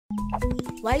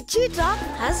Why Cheetah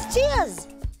has tears.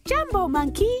 Jumbo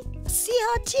Monkey. See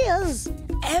her tears.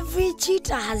 Every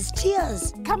cheetah has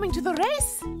tears. Coming to the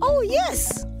race? Oh,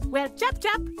 yes. Well, Chap,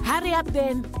 hurry up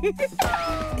then.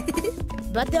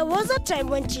 But there was a time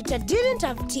when Cheetah didn't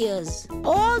have tears.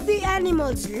 All the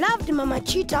animals loved Mama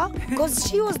Cheetah because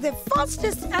she was the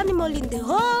fastest animal in the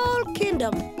whole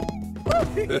kingdom.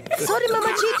 Sorry,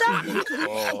 Mama Cheetah.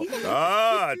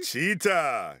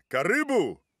 Cheetah.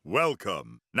 Karibu.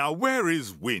 Welcome. Now, where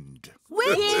is Wind?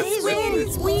 Wind. Here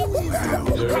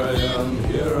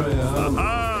I am.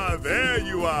 Aha, there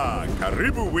you are.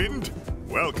 Karibu, Wind.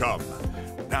 Welcome.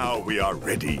 Now we are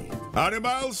ready.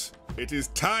 Animals, it is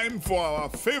time for our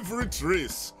favorite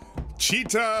race.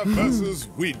 Cheetah versus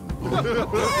Wind.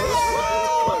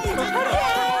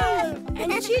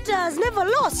 And Cheetah has never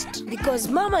lost because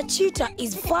Mama Cheetah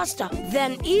is faster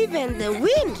than even the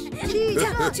wind.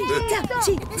 Cheetah.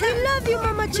 We love you,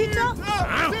 Mama Cheetah.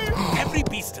 Every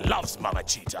beast loves Mama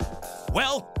Cheetah.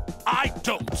 Well, I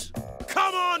don't.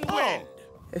 Come on, Wind.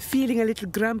 Feeling a little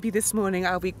grumpy this morning,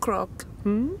 are we, Croc?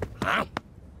 Huh?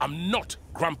 I'm not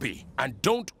grumpy, and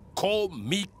don't call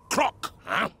me Croc.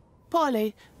 Huh?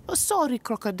 Polly, sorry,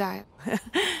 Crocodile.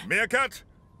 Meerkat,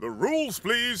 the rules,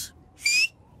 please.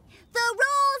 The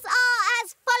rules are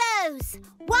as follows.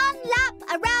 1 lap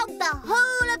around the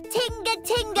whole of Tinga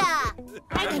Tinga.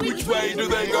 And which way do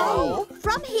they go?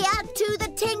 From here to the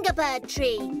Tinga Bird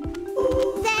tree.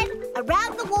 Then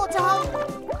around the waterhole,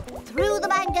 through the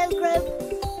mango grove,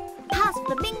 past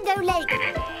Flamingo Lake,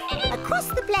 across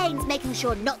the plains, making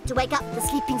sure not to wake up the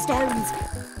sleeping stones,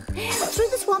 through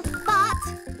the swamp, but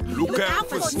Look out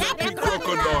for snapping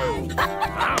crocodile. and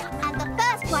the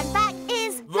first one back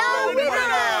is the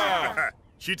winner.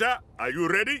 Cheetah, are you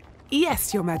ready?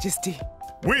 Yes, Your Majesty.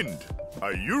 Wind,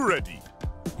 are you ready?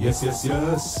 Yes.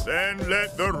 Then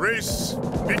let the race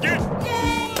begin.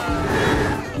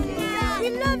 We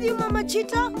love you, Mama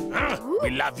Cheetah. We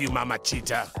love you, Mama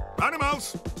Cheetah.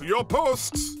 Animals, to your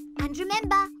posts. And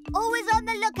remember, always on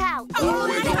the lookout.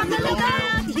 Always on the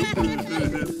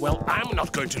lookout. Well, I'm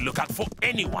not going to look out for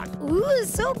anyone. Ooh,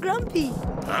 so grumpy.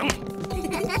 Huh?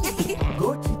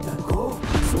 Go, Cheetah, go.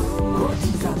 Go,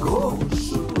 Cheetah, go.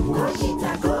 Go,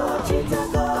 Cheetah, go. Cheetah,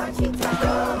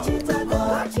 go. Cheetah, go.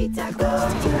 Cheetah, go.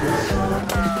 Cheetah,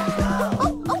 go.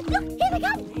 Oh, look, here they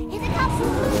come. Here they come.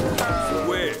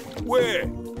 Where?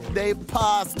 They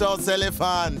passed us,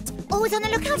 elephant. Always on the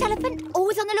lookout, elephant.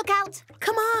 Always on the lookout.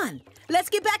 Come on, let's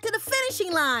get back to the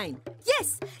finishing line.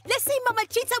 Yes, let's see Mama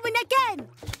Cheetah win again.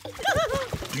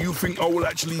 Do you think I will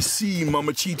actually see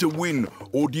Mama Cheetah win,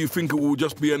 or do you think it will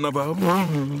just be another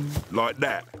like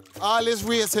that? All this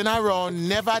racing around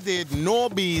never did no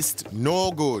beast,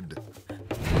 no good.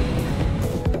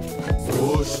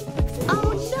 Push.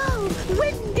 Oh, no.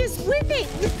 Wind is winning.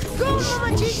 Go,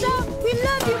 Mama Cheetah. We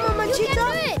love you, Mama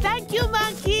Cheetah. Thank you,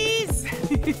 monkeys.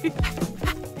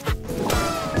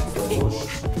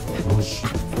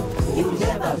 You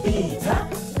never beat her,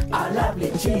 a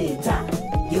lovely cheetah.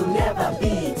 You never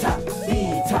beat her,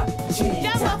 cheetah.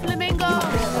 Jumbo Flamingo.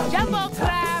 Jumbo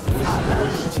Crab. A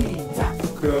lovely cheetah.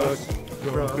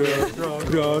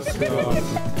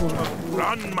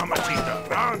 Run, Mama Cheetah,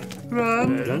 run.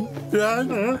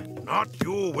 Run. Not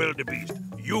you, wildebeest.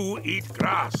 You eat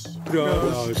grass.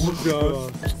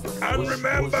 And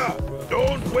remember,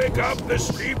 don't wake up the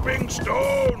sleeping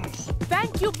stones.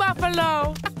 Thank you,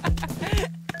 Buffalo.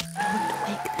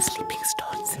 Wake the sleeping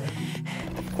stones.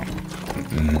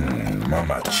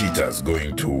 Mama Cheetah's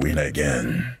going to win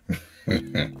again.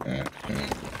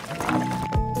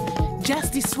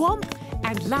 Just the swamp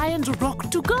and Lion's Rock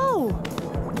to go.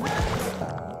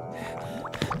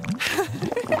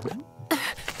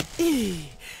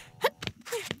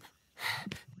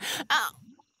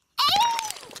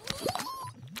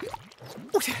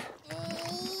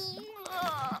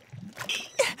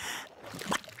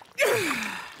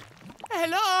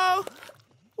 Hello?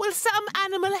 Will some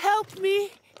animal help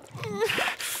me?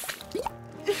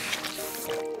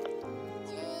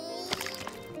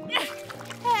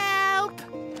 Help!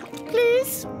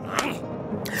 Please?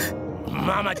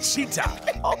 Mama Cheetah,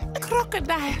 Oh,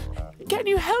 Crocodile, can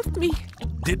you help me?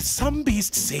 did some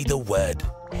beast say the word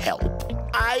help?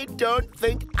 I don't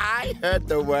think I heard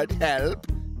the word help.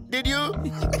 Did you?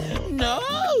 No,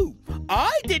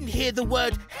 I didn't hear the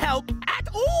word help at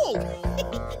all.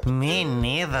 Me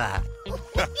neither.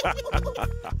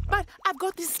 But I've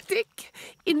got this stick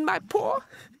in my paw.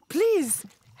 Please,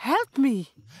 help me.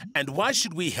 And why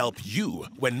should we help you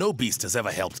when no beast has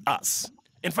ever helped us?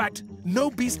 In fact, no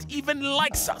beast even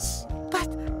likes us. But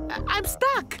I'm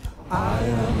stuck. I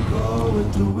am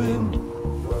going to win.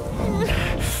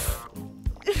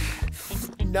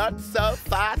 not so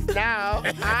fast now,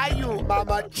 are you,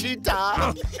 Mama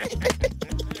Cheetah?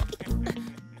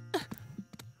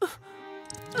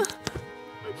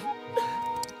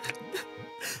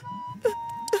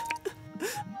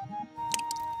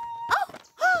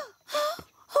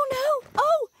 Oh no!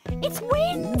 Oh, it's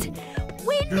Wind!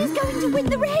 Wind is going to win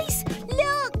the race!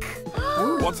 Look!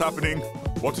 What's happening?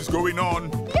 What is going on?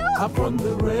 Look! I've won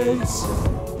the race.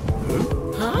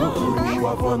 Ooh,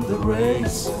 I've won the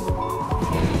race.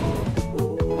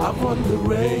 I've won the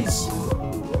race.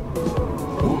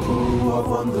 Ooh, I've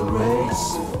won the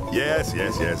race. Yes.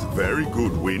 Very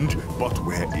good, Wind. But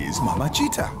where is Mama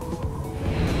Cheetah?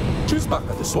 She's back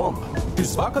at the swamp.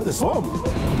 She's back at the swamp.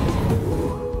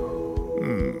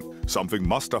 Something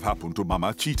must have happened to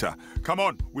Mama Cheetah. Come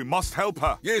on, we must help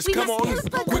her. Yes, We come must on.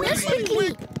 help her Quickly.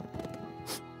 quickly.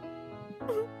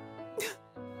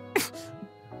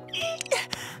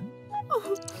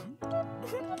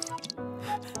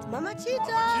 Mama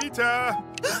Cheetah! Cheetah!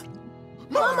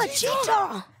 Mama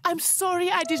Cheetah! I'm sorry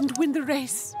I didn't win the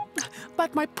race,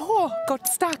 but my paw got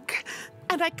stuck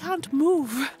and I can't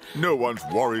move. No one's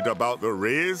worried about the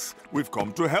race. We've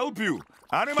come to help you.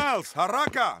 Animals,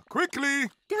 haraka, quickly!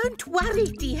 Don't worry,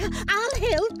 dear. I'll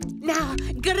help. Now,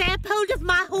 grab hold of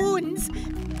my horns.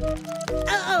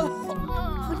 Uh-oh.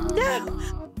 Oh, no.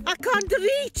 I can't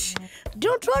reach.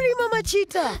 Don't worry, Mama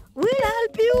Cheetah. We'll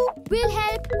help you. We'll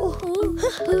help.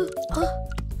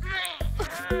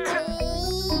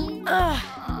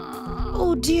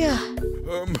 Oh dear.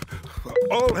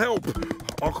 I'll help.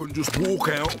 I can just walk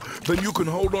out, then you can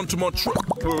hold on to my truck.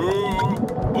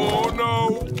 Oh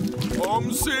no,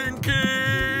 I'm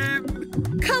sinking.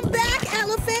 Come back,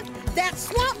 elephant. That's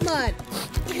swamp mud.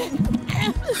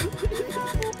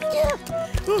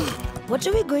 What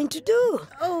are we going to do?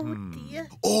 Oh, dear.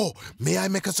 Oh, may I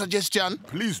make a suggestion?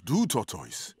 Please do,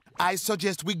 Tortoise. I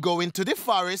suggest we go into the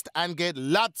forest and get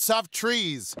lots of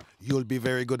trees. You'll be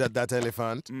very good at that,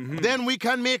 elephant. Then we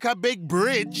can make a big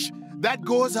bridge that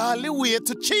goes all the way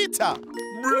to Cheetah.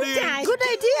 Brilliant! Good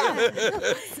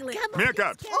idea.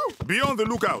 Meerkat, be on the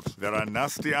lookout. There are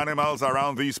nasty animals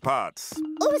around these parts.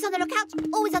 Always on the lookout.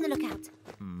 Always on the lookout.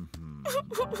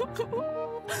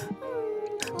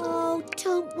 Oh,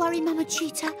 don't worry, Mama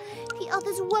Cheetah. The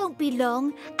others won't be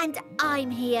long, and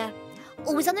I'm here.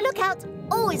 Always on the lookout.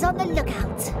 Always on the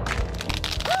lookout.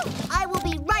 I will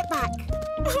be right back.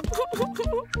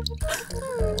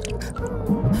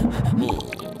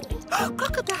 Oh,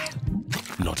 crocodile.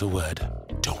 Not a word.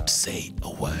 Don't say a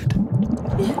word.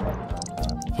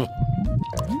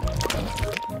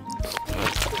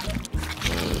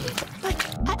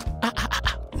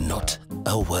 Not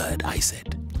a word, I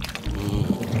said.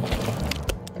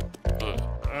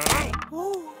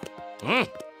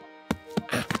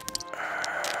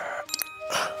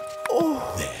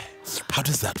 There. How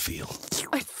does that feel?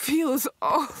 It feels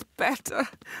all better.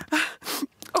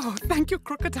 Oh, thank you,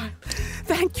 crocodile.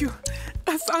 Thank you,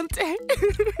 Asante.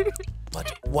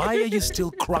 But why are you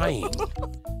still crying?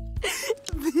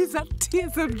 These are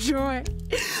tears of joy.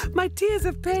 My tears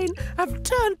of pain have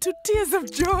turned to tears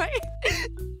of joy.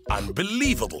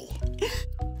 Unbelievable.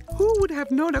 Who would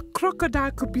have known a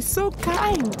crocodile could be so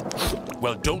kind?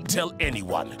 Well, don't tell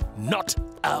anyone. Not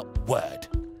a word.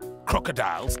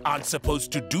 Crocodiles aren't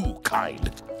supposed to do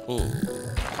kind.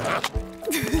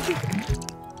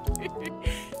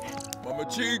 Mama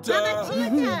Cheetah.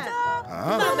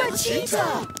 Mama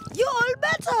Cheetah! You're all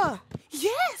better.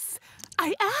 Yes,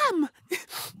 I am.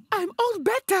 I'm all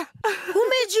better. Who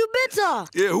made you better?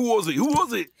 Yeah, who was it? Who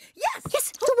was it?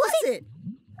 Yes, who was it?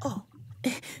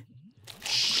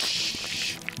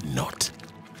 Not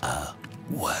a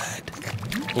word.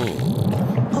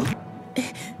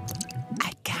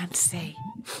 I can't say.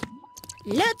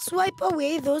 Let's wipe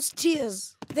away those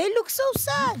tears. They look so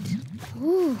sad.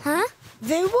 Huh?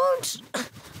 They won't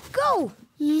go.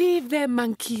 Leave them,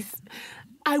 monkeys.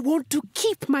 I want to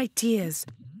keep my tears.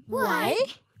 Why?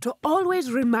 To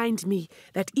always remind me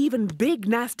that even big,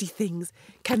 nasty things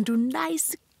can do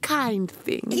nice, kind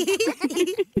things.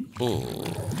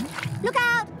 Look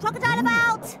out! Crocodile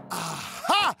about!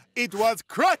 Ha! It was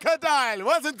Crocodile,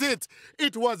 wasn't it?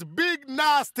 It was big,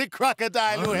 nasty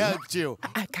Crocodile who helped you.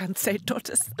 I can't say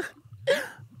Tortoise.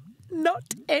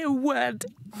 Not a word.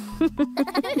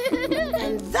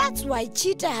 And that's why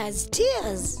Cheetah has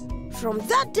tears. From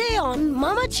that day on,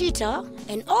 Mama Cheetah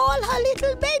and all her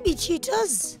little baby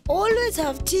cheetahs always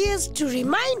have tears to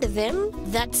remind them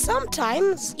that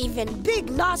sometimes even big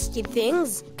nasty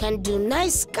things can do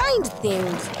nice kind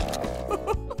things.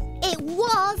 It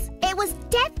was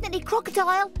definitely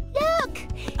Crocodile. Look!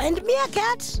 And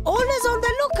Meerkat, always on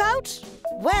the lookout.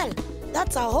 Well,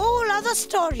 that's a whole other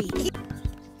story.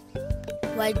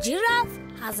 while Giraffe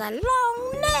has a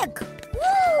long neck.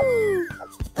 Woo!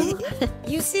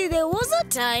 You see, there was a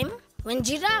time when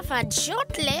Giraffe had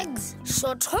short legs,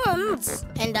 short horns,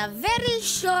 and a very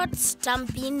short,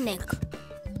 stumpy neck.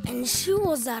 And she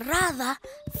was a rather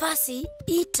fussy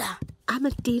eater. I'm a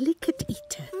delicate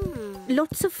eater.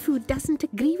 Lots of food doesn't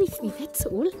agree with me, that's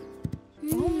all.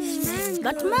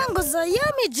 But mangoes are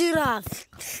yummy, Giraffe.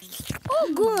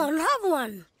 Oh, go on, have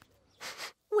one.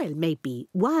 Well, maybe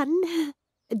one,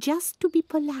 just to be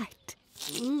polite.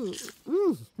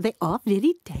 They are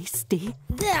very tasty.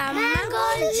 They are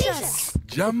mango-licious.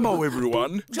 Jumbo,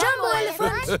 everyone. Jumbo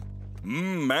elephant.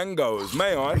 Mangoes,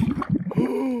 may I?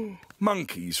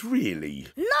 Monkeys, really?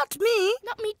 Not me.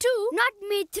 Not me too. Not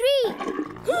me three.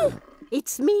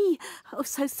 It's me. Oh,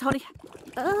 so sorry.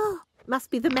 Oh,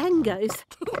 must be the mangoes.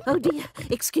 Oh, dear.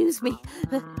 Excuse me.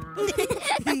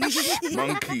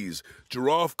 Monkeys.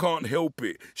 Giraffe can't help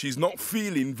it. She's not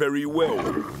feeling very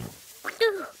well.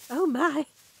 Oh, my.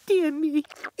 Dear me.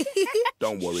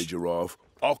 Don't worry, Giraffe.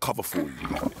 I'll cover for you.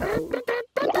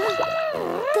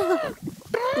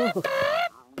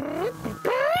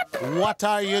 What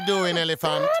are you doing,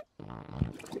 Elephant?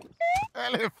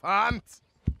 Elephant?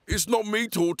 It's not me,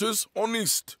 Tortoise.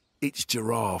 Honest. It's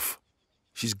Giraffe.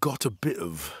 She's got a bit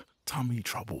of tummy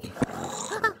trouble.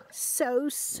 So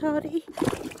sorry.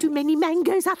 Too many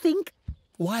mangoes, I think.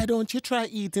 Why don't you try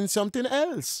eating something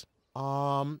else?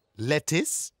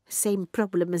 Lettuce? Same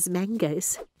problem as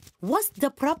mangoes. What's the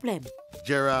problem?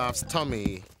 Giraffe's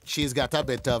tummy. She's got a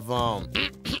bit of,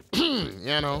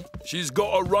 you know. She's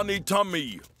got a runny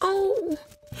tummy. Oh,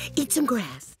 eat some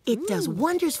grass. It does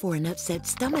wonders for an upset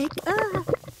stomach.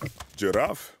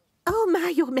 Giraffe? Oh,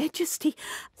 my, Your Majesty.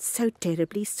 So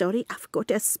terribly sorry. I've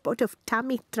got a spot of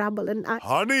tummy trouble and I...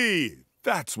 Honey!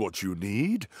 That's what you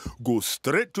need. Go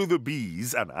straight to the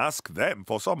bees and ask them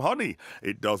for some honey.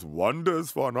 It does wonders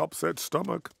for an upset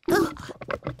stomach. Oh,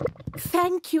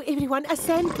 thank you, everyone.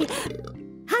 Asante.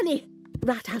 Honey.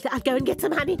 Right, I'll go and get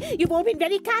some honey. You've all been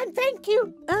very kind. Thank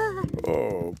you.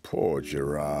 Oh, poor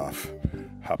Giraffe.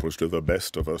 Happens to the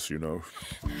best of us, you know.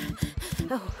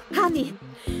 Oh, honey.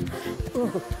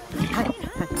 Oh,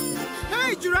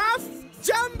 Hey, Giraffe!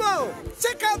 Jumbo!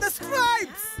 Check out the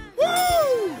stripes!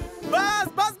 Woo! Buzz,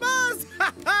 buzz, buzz!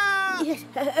 Yes,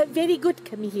 very good,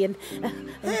 Chameleon.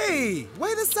 Hey,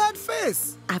 why the sad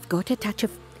face? I've got a touch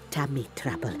of tummy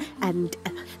trouble, and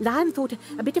Lion thought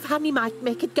a bit of honey might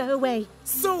make it go away.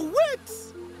 So wet!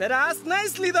 Better ask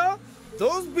nicely, though.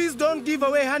 Those bees don't give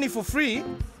away honey for free.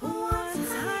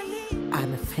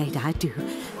 I'm afraid I do.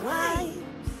 Why?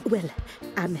 Well,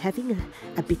 I'm having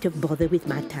a bit of bother with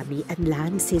my tummy, and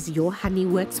Lion says your honey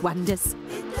works wonders.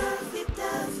 It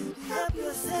does. Help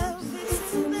yourself.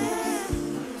 It's too bad.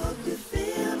 Hope you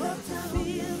feel what I'm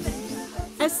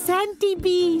feeling. Asante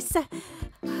bees.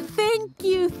 Thank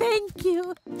you.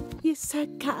 You're so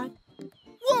kind.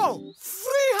 Whoa!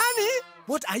 Free honey?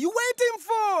 What are you waiting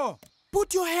for?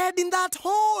 Put your head in that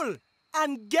hole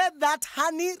and get that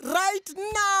honey right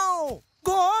now.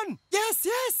 Go on. Yes.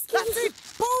 That's it.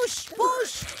 Push.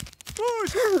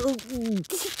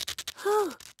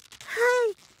 Oh,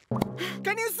 hi.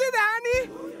 Can you see the honey?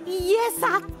 Yes,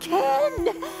 I can.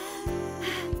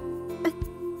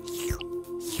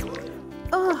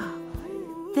 Oh,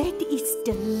 that is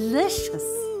delicious.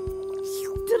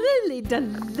 Truly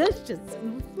delicious.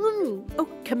 Oh,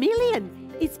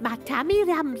 Chameleon, is my tummy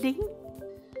rumbling?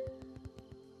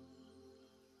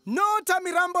 No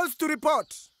tummy rumbles to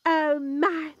report. Oh,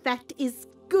 my, that is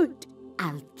good.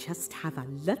 I'll just have a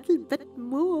little bit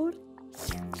more.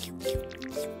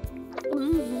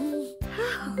 Oh,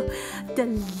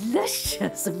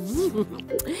 delicious.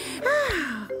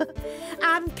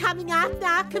 I'm coming out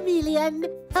now, Chameleon.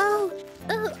 Oh,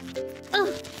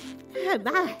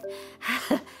 my.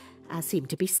 I seem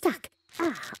to be stuck.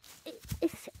 I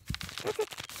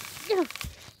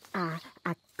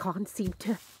can't seem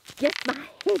to get my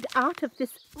head out of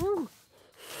this.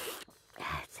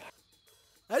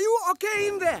 Are you okay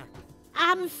in there?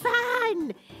 I'm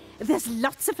fine. There's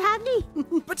lots of honey.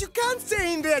 But you can't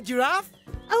stay in there, Giraffe.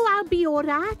 Oh, I'll be all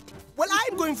right. Well,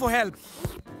 I'm going for help.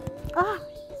 Oh.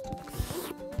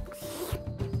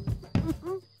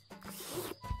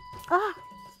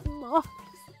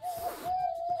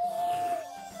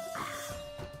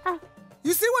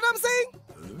 You see what I'm saying?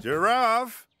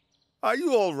 Giraffe, are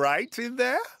you all right in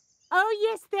there? Oh,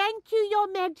 yes, thank you, Your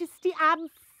Majesty. I'm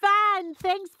fine.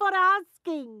 Thanks for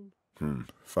asking.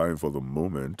 Fine for the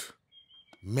moment.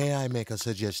 May I make a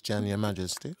suggestion, Your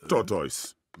Majesty?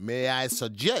 Tortoise. May I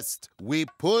suggest we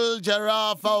pull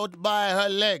Giraffe out by her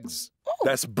legs?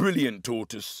 That's brilliant,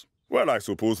 Tortoise. Well, I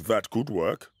suppose that could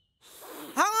work.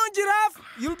 Hang on, Giraffe.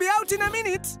 You'll be out in a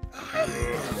minute.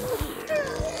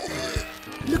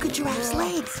 Look at Giraffe's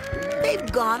legs.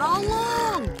 They've gone all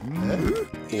long.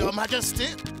 Your Majesty,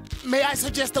 may I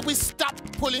suggest that we stop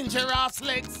pulling Giraffe's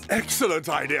legs? Excellent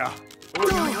idea.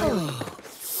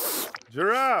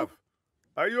 Giraffe,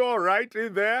 are you all right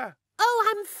in there? Oh,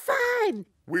 I'm fine.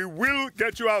 We will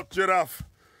get you out, Giraffe.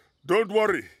 Don't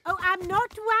worry. Oh, I'm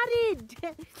not worried.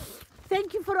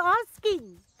 Thank you for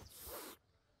asking.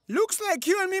 Looks like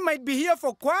you and me might be here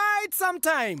for quite some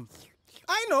time.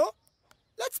 I know.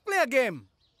 Let's play a game.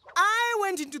 I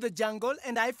went into the jungle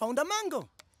and I found a mango.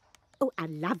 Oh, I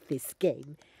love this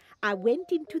game. I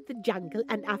went into the jungle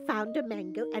and I found a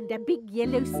mango and a big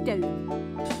yellow stone.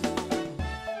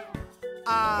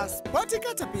 A spotty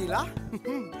caterpillar.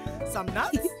 Some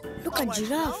nuts. Look at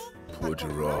Giraffe. Poor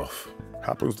Giraffe.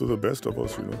 Happens to the best of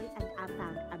us, you know.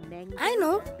 I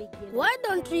know. Why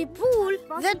don't we pull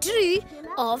the tree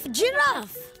of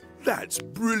Giraffe? That's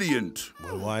brilliant.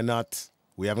 Well, why not?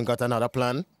 We haven't got another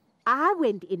plan. I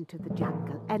went into the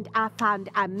jungle and I found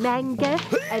a mango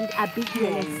and a big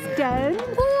yellow stone.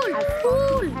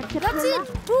 Pull! That's it!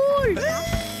 Pull!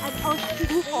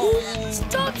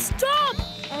 Stop!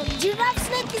 Giraffe's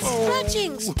neck is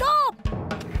stretching! Stop!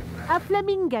 A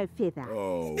flamingo feather.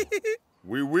 Oh.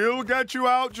 We will get you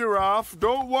out, Giraffe.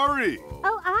 Don't worry.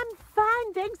 Oh, I'm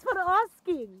fine. Thanks for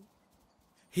asking.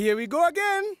 Here we go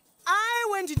again. I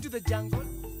went into the jungle.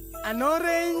 An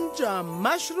orange, a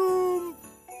mushroom,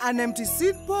 an empty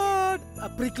seed pod, a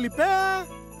prickly pear,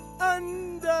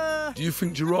 and Do you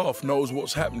think Giraffe knows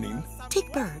what's happening?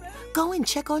 Tickbird, go and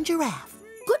check on Giraffe.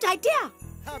 Good idea.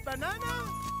 a banana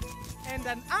and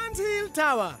an anthill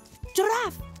tower.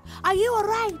 Giraffe, are you all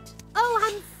right? Oh,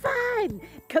 I'm fine.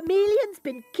 Chameleon's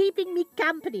been keeping me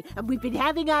company and we've been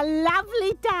having a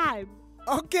lovely time.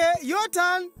 Okay, your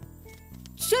turn.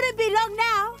 Shouldn't be long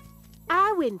now.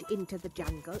 I went into the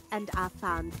jungle and I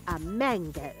found a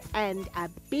mango and a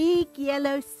big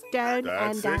yellow stone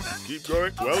That's and it. Keep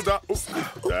going. Well done. Oh,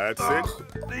 that's it.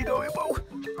 There you go, Hippo.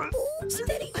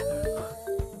 Steady.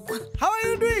 How are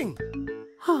you doing?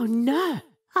 Oh no,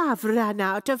 I've run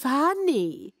out of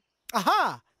honey.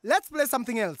 Aha! Let's play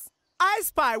something else. I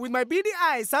spy with my beady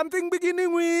eyes something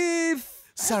beginning with...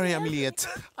 Sorry I'm late.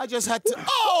 I just had to...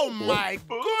 Oh my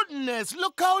goodness!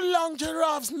 Look how long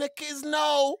Giraffe's neck is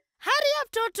now. Hurry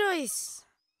up, Tortoise.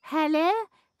 Hello?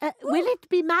 Will it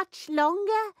be much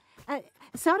longer?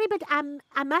 Sorry, but I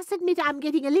must admit I'm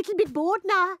getting a little bit bored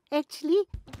now, actually.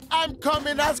 I'm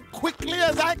coming as quickly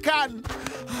as I can.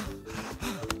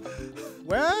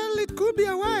 Well, it could be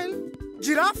a while.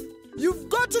 Giraffe, you've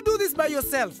got to do this by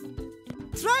yourself.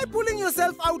 Try pulling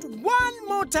yourself out one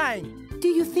more time. Do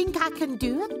you think I can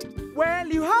do it? Well,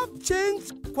 you have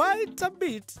changed quite a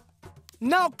bit.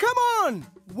 Now, come on!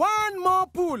 One more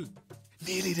pull.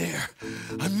 Nearly there.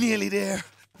 I'm nearly there.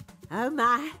 Oh,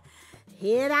 my.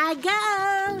 Here I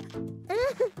go.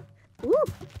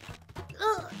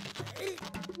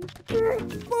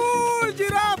 Pull,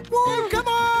 Giraffe, pull! Come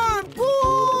on,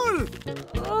 pull!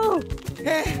 Oh.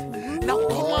 Hey, now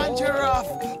come on,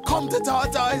 Giraffe. Come to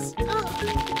Tortoise.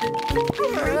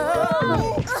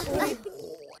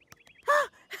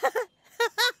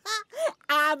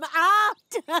 I'm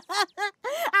out.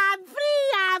 I'm free.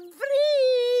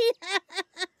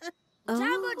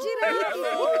 Jumbo Giraffe.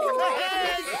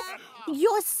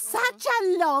 You're such a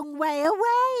long way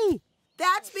away.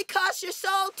 That's because you're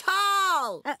so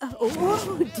tall.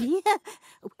 Oh, dear.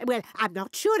 Well, I'm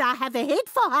not sure I have a head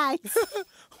for heights.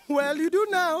 Well, you do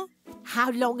now.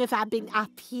 How long have I been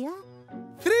up here?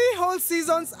 3 whole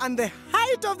seasons and the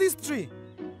height of this tree.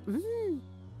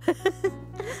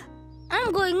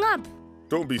 I'm going up.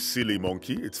 Don't be silly,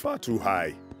 monkey. It's far too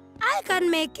high. I can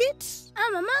make it.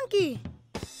 I'm a monkey.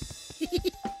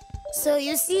 So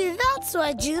you see, that's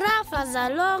why Giraffe has a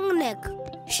long neck.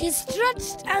 She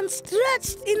stretched and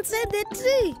stretched inside the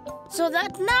tree, so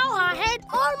that now her head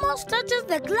almost touches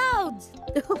the clouds.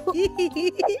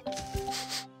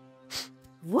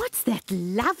 What's that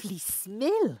lovely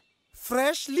smell?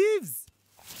 Fresh leaves.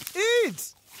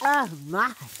 Eat. Oh,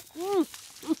 my.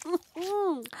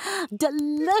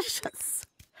 Delicious.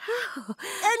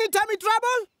 Any tummy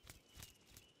trouble?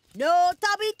 No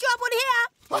tummy trouble here.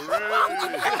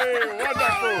 Hey,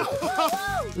 wonderful.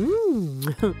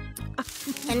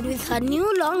 And with her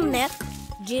new long neck,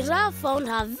 Giraffe found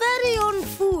her very own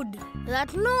food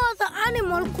that no other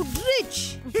animal could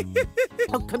reach.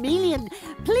 Oh, Chameleon,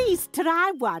 please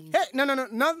try one. Hey,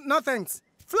 no thanks.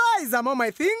 Flies are more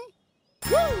my thing.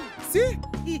 Woo! See?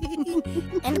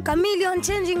 And Chameleon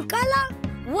changing color?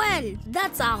 Well,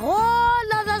 that's a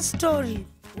whole other story.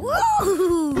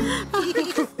 Woo!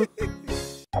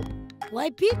 Why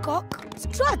Peacock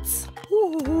struts.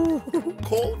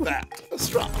 Call that a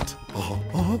strut.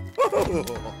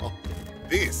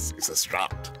 This is a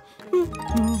strut.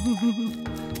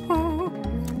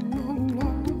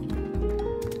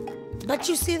 But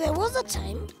you see, there was a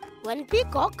time when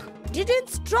Peacock didn't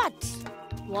strut.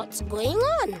 What's going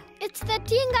on? It's the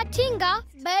Tinga Tinga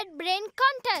Bird Brain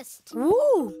Contest.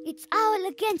 Ooh! It's Owl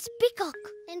against Peacock,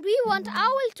 and we want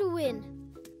Owl to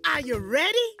win. Are you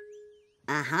ready?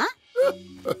 Uh-huh.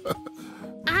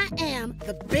 I am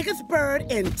the biggest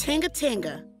bird in Tinga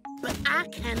Tinga, but I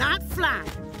cannot fly.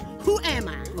 Who am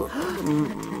I?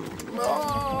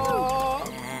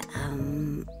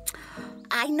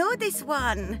 I know this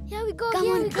one. Here we go, Come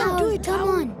on, do it, come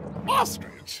on.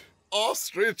 Ostrich.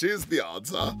 Ostrich is the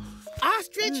answer.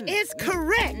 Ostrich is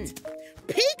correct.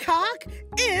 Peacock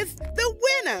is the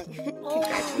winner.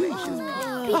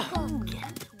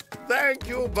 Thank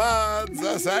you, birds,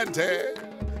 Asante.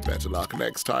 Better luck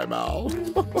next time, Owl.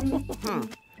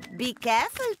 Be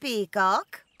careful,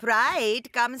 Peacock.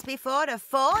 Pride comes before a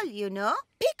fall, you know.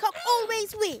 Peacock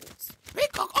always wins.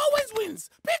 Peacock always wins.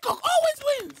 Peacock always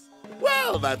wins.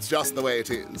 Well, that's just the way it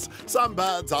is. Some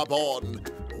birds are born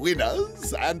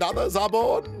winners and others are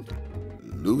born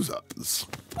losers.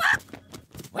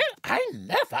 Well, I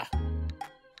never.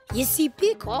 You see,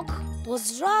 Peacock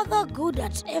was rather good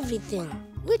at everything,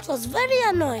 which was very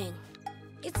annoying.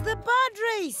 It's the bird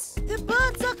race. The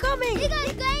birds are coming.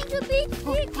 Eagle's going to beat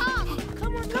Peacock.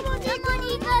 Come on,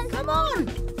 Eagle. Come on.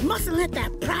 Mustn't let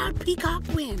that proud Peacock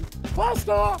win.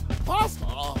 Faster! Faster!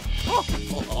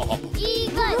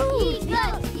 Eagle.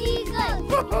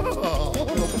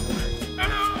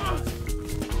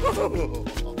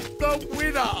 The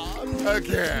winner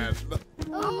again.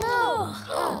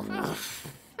 Oh, no.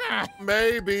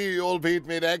 Maybe you'll beat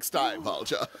me next time,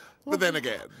 Vulture. But then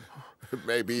again,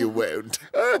 maybe you won't.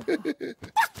 Well,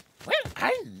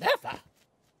 I never.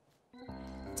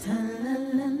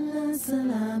 Ta-la-la-la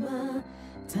salama,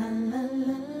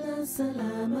 ta-la-la-la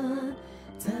salama,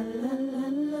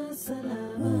 ta-la-la-la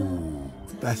salama.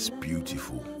 That's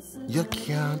beautiful. You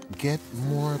can't get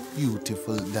more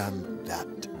beautiful than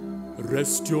that.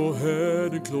 Rest your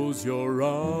head and close your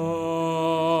eyes.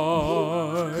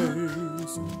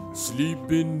 Sleep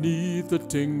beneath the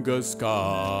Tinga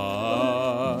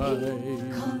sky.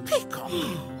 Peacock,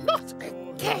 not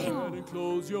again. And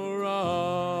close your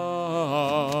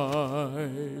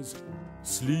eyes.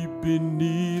 Sleep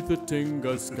beneath the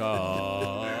Tinga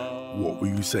sky. What were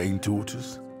you saying,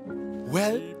 Tortoise?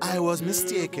 Well, I was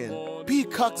mistaken.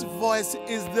 Peacock's voice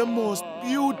is the most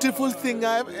beautiful thing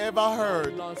I've ever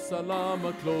heard.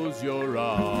 Salama, close your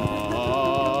eyes.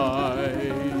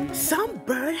 Some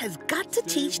bird has got to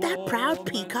teach that proud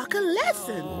Peacock a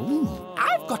lesson.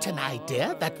 I've got an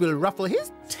idea that will ruffle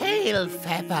his tail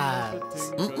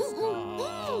feathers.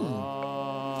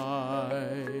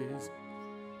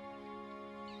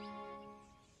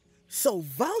 So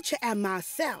Vulture and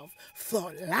myself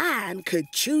thought Lion could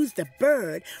choose the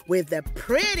bird with the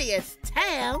prettiest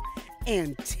tail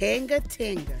in Tinga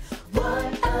Tinga.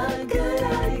 What a good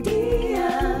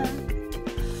idea.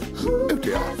 Who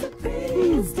has the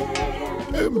prettiest tail?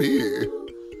 Oh, me.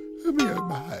 Oh, me, oh,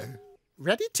 my.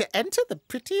 Ready to enter the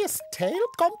prettiest tail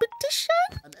competition?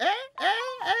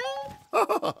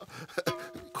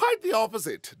 Quite the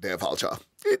opposite, dear Vulture.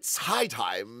 It's high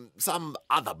time some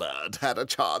other bird had a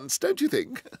chance, don't you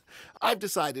think? I've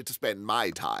decided to spend my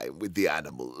time with the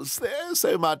animals. They're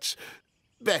so much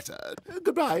better.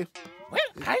 Goodbye. Well,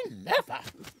 I never.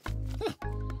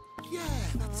 Yeah,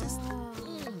 that's it.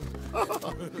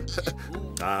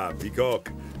 Ah,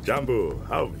 Peacock. Jumbo,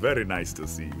 how very nice to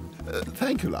see you.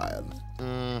 Thank you, Lion.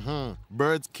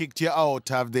 Birds kicked you out,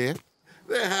 have they?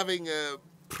 They're having a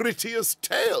prettiest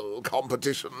tail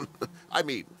competition. I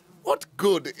mean, what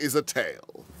good is a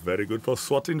tail? Very good for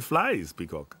swatting flies,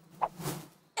 Peacock.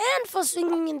 And for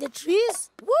swinging in the trees.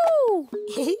 Woo!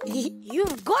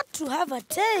 You've got to have a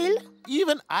tail.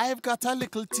 Even I've got a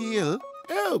little tail.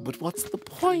 Oh, but what's the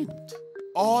point?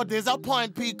 Oh, there's a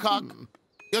point, Peacock.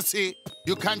 You see,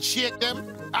 you can shake them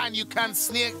and you can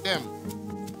snake them.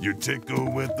 You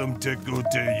tickle with them, tickle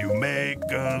till you make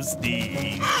them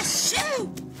sneeze. Ah,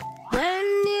 shoot! When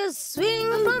you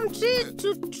swing from tree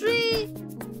to tree,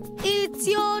 it's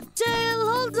your tail,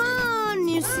 hold on,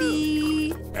 you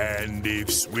see. And if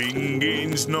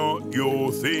swinging's not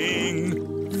your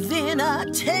thing, Then a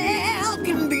tail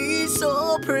can be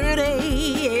so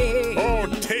pretty. oh,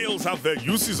 tails have their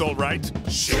uses, all right.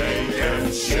 Shake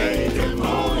 'em,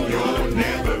 oh, you're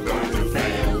never going to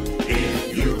fail.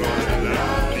 If you got a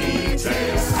lovely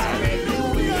tail,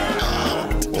 hallelujah.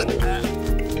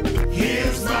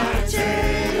 Here's my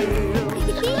tail.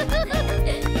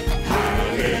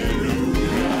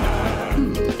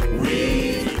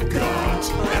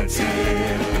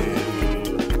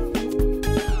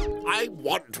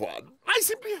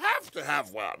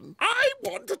 have one. I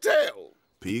want a tail.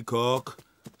 Peacock,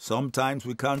 sometimes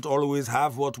we can't always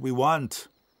have what we want.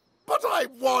 But I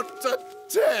want a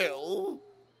tail.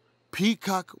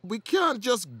 Peacock, we can't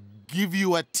just give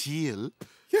you a tail.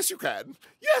 Yes, you can.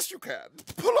 Yes, you can.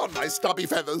 Pull on my stubby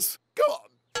feathers. Go on.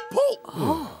 Pull.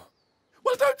 Oh.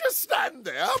 Well, don't just stand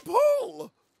there.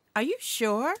 Pull. Are you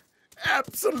sure?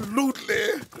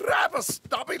 Absolutely. Grab a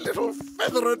stubby little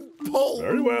feather and pull.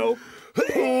 Very well. Pull.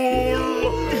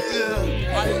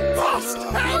 I must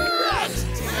have that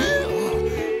tail.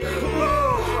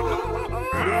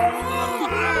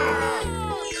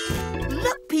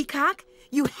 Look, Peacock,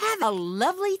 you have a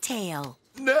lovely tail.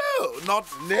 No, not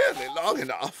nearly long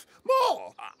enough.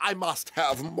 More. I must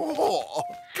have more.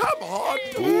 Come on.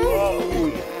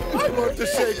 I want to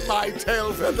shake my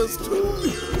tail feathers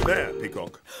too. There,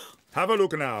 Peacock. Have a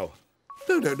look now.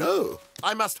 No.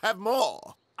 I must have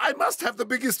more. I must have the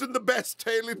biggest and the best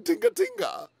tail in Tinga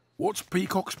Tinga. What's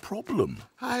Peacock's problem?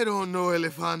 I don't know,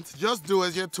 Elephant. Just do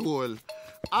as you're told.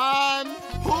 And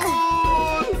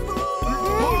pull!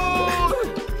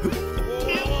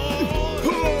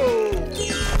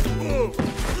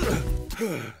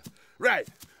 Right.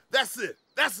 That's it.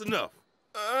 That's enough.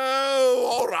 Oh,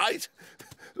 all right.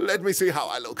 Let me see how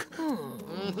I look.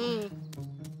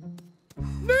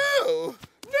 No!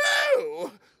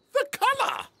 The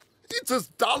colour! It's as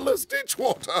dull as ditch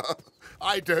water.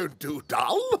 I don't do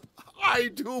dull. I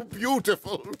do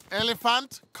beautiful.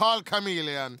 Elephant, call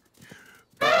Chameleon.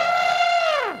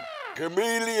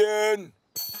 Chameleon!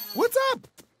 What's up?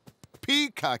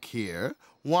 Peacock here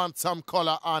wants some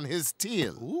color on his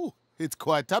tail. Ooh, it's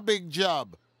quite a big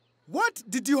job. What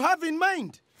did you have in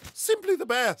mind? Simply the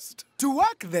best. To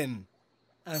work, then.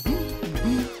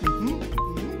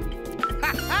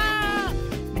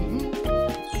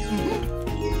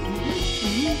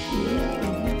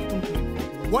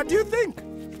 What do you think?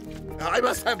 I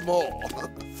must have more.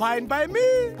 Fine by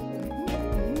me.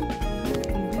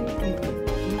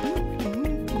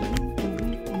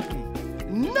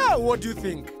 Now, what do you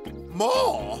think?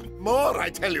 More, I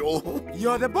tell you.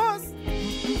 You're the boss.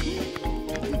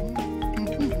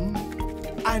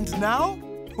 And now,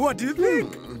 what do you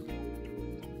think?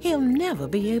 He'll never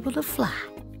be able to fly.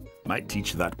 Might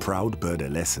teach that proud bird a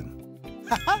lesson.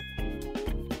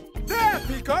 There,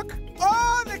 Peacock.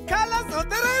 All the colors of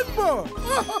the rainbow.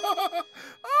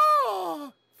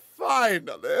 Oh,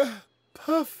 finally.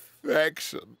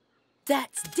 Perfection.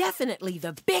 That's definitely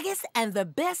the biggest and the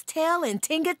best tail in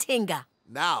Tinga Tinga.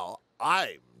 Now,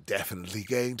 I'm definitely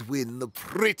going to win the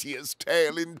prettiest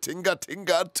tail in Tinga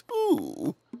Tinga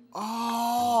too.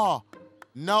 Oh,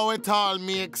 now it all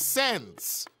makes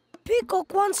sense.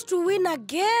 Peacock wants to win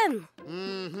again.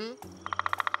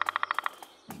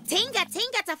 Tinga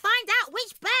Tinga to find out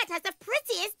which bird has the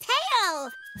prettiest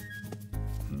tail.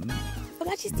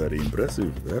 Very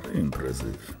impressive, very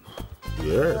impressive.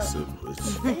 Yes,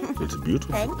 it's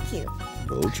beautiful. Thank you.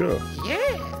 Vulture.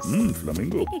 Yes.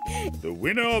 Flamingo. The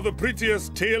winner of the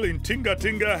prettiest tail in Tinga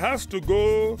Tinga has to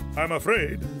go, I'm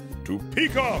afraid, to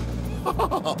Peacock.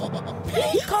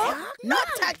 Peacock? Not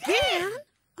again.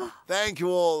 Thank you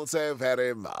all so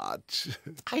very much.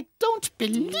 I don't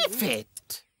believe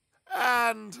it.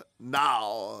 And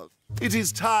now, it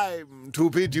is time to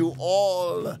bid you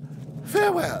all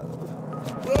farewell.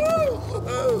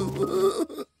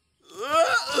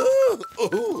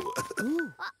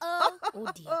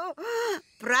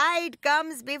 Pride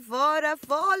comes before a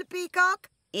fall, Peacock.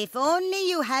 If only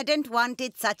you hadn't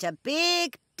wanted such a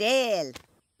big tail.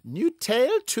 New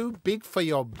tail too big for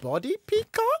your body,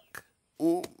 Peacock?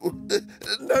 No.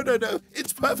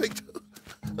 It's perfect.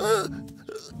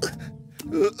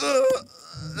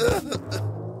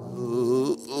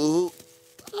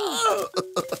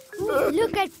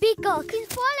 Look at Peacock. He's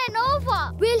fallen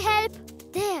over. We'll help.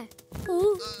 There.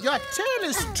 Your tail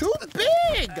is too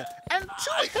big and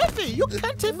too heavy. You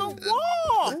can't even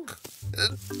walk.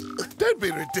 Don't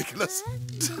be ridiculous.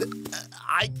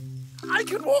 I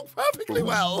can walk perfectly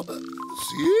well.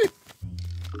 See?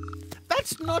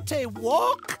 That's not a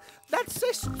walk. That's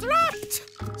a strut.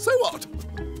 So what?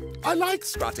 I like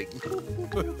strutting.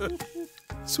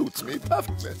 Suits me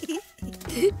perfectly.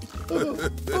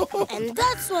 And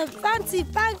that's why fancy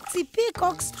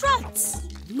Peacock struts.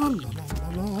 Look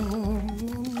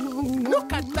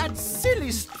at that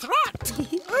silly strut.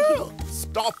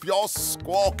 Stop your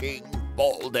squawking,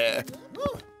 Baldy.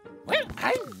 Well,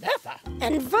 I never.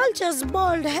 And Vulture's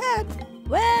bald head,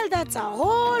 well, that's a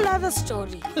whole other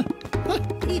story.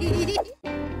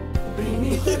 Bring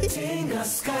me the Tinga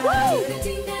sky.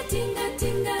 Tinga, tinga,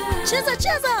 tinga.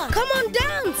 Cheetah, come on,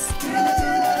 dance. Tinga,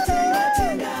 tinga, tinga,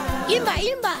 tinga.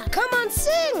 Imba, come on,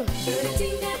 sing. Tinga,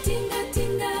 tinga, tinga.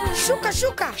 Shuka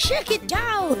shuka, shake it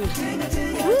down.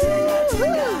 Woo-hoo.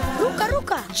 Ruka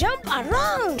ruka, jump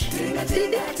around.